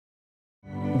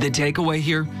The takeaway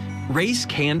here, race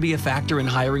can be a factor in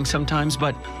hiring sometimes,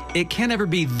 but it can't ever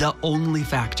be the only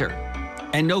factor.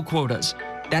 And no quotas.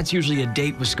 That's usually a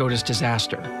date with SCOTUS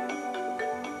disaster.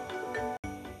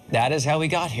 That is how we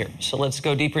got here. So let's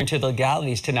go deeper into the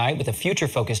legalities tonight with the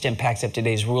future-focused impacts of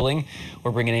today's ruling.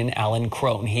 We're bringing in Alan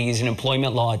Crone. He's an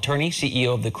employment law attorney,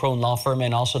 CEO of the Crone law firm,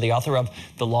 and also the author of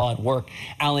The Law at Work.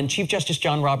 Alan, Chief Justice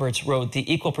John Roberts wrote,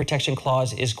 the Equal Protection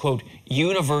Clause is, quote,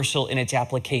 universal in its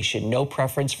application, no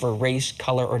preference for race,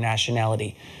 color, or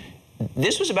nationality.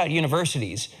 This was about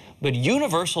universities, but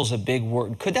universal is a big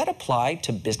word. Could that apply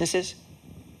to businesses?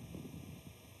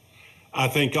 I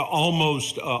think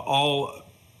almost all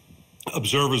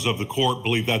observers of the court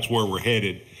believe that's where we're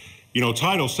headed. You know,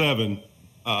 Title VII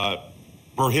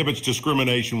prohibits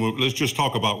discrimination. Let's just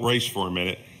talk about race for a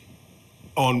minute,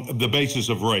 on the basis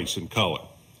of race and color.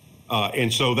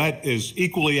 And so that is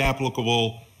equally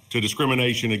applicable to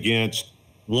discrimination against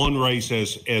one race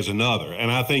as another.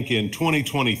 And I think in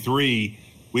 2023,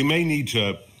 we may need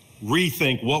to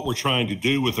rethink what we're trying to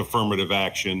do with affirmative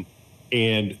action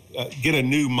and get a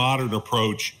new modern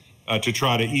approach to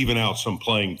try to even out some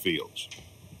playing fields.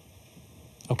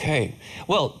 Okay.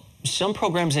 Well, some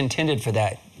programs intended for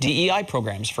that, DEI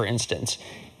programs, for instance,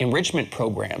 enrichment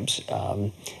programs,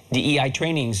 DEI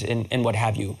trainings and what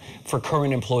have you, for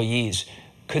current employees,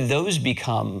 could those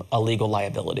become a legal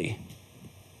liability?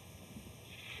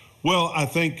 Well, I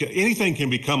think anything can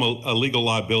become a legal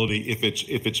liability if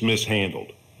it's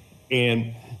mishandled.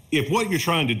 And if what you're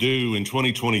trying to do in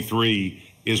 2023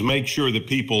 is make sure that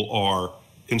people are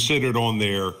considered on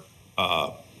their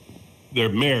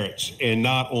merits and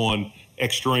not on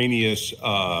extraneous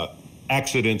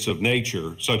accidents of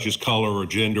nature, such as color or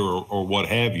gender or what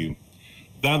have you,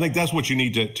 then I think that's what you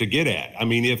need to get at. I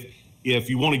mean, if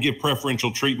you want to give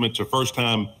preferential treatment to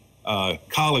first-time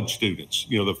college students,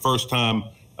 you know, the first time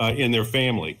in their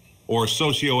family, or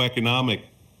socioeconomic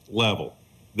level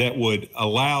that would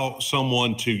allow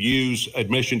someone to use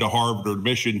admission to Harvard or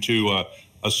admission to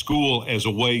a school as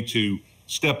a way to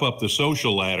step up the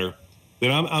social ladder,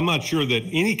 then I'm not sure that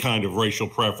any kind of racial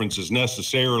preference is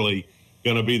necessarily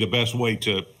going to be the best way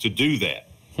to do that,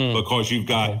 because you've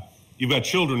got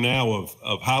children now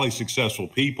of highly successful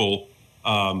people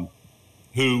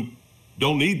who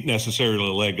don't need necessarily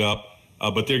a leg up,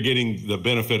 but they're getting the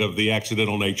benefit of the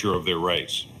accidental nature of their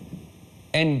race.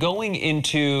 And going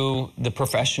into the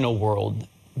professional world,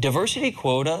 diversity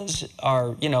quotas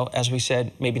are, you know, as we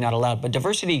said, maybe not allowed, but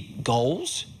diversity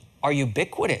goals are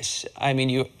ubiquitous. I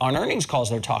mean, on earnings calls,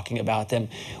 they're talking about them.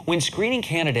 When screening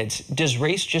candidates, does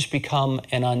race just become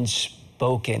an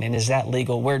unspoken, and is that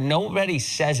legal, where nobody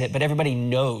says it, but everybody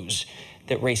knows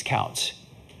that race counts?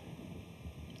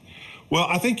 Well,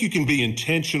 I think you can be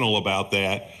intentional about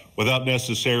that without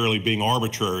necessarily being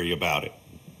arbitrary about it.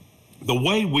 The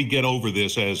way we get over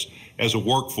this as a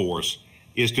workforce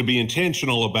is to be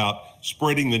intentional about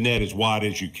spreading the net as wide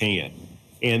as you can.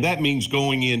 And that means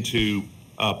going into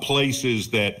places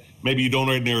that maybe you don't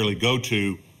ordinarily go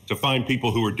to find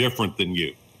people who are different than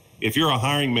you. If you're a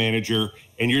hiring manager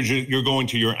and you're going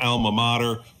to your alma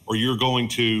mater, or you're going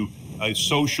to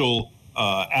social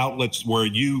outlets where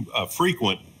you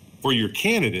frequent for your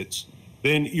candidates,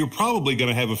 then you're probably going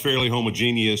to have a fairly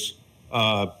homogeneous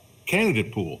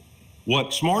candidate pool.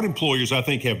 What smart employers, I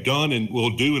think, have done and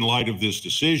will do in light of this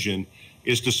decision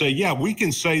is to say, yeah, we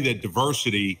can say that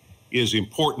diversity is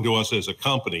important to us as a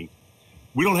company.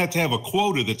 We don't have to have a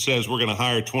quota that says we're going to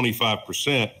hire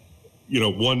 25%, you know,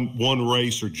 one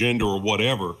race or gender or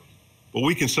whatever. But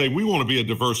we can say we want to be a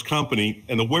diverse company,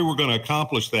 and the way we're going to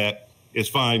accomplish that is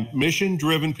find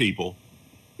mission-driven people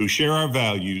who share our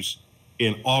values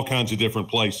in all kinds of different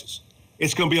places.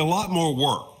 It's going to be a lot more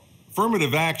work.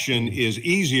 Affirmative action is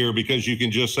easier because you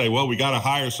can just say, well, we got to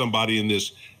hire somebody in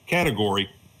this category.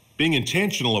 Being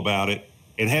intentional about it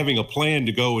and having a plan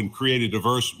to go and create a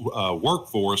diverse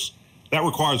workforce, that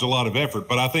requires a lot of effort.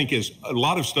 But I think, as a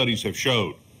lot of studies have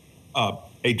showed,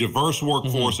 a diverse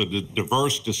workforce, a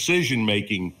diverse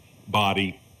decision-making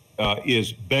body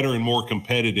is better and more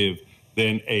competitive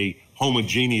than a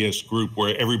homogeneous group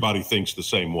where everybody thinks the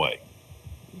same way.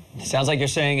 Sounds like you're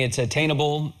saying it's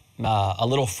attainable, a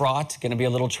little fraught, going to be a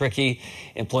little tricky.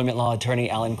 Employment law attorney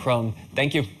Alan Crone,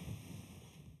 thank you.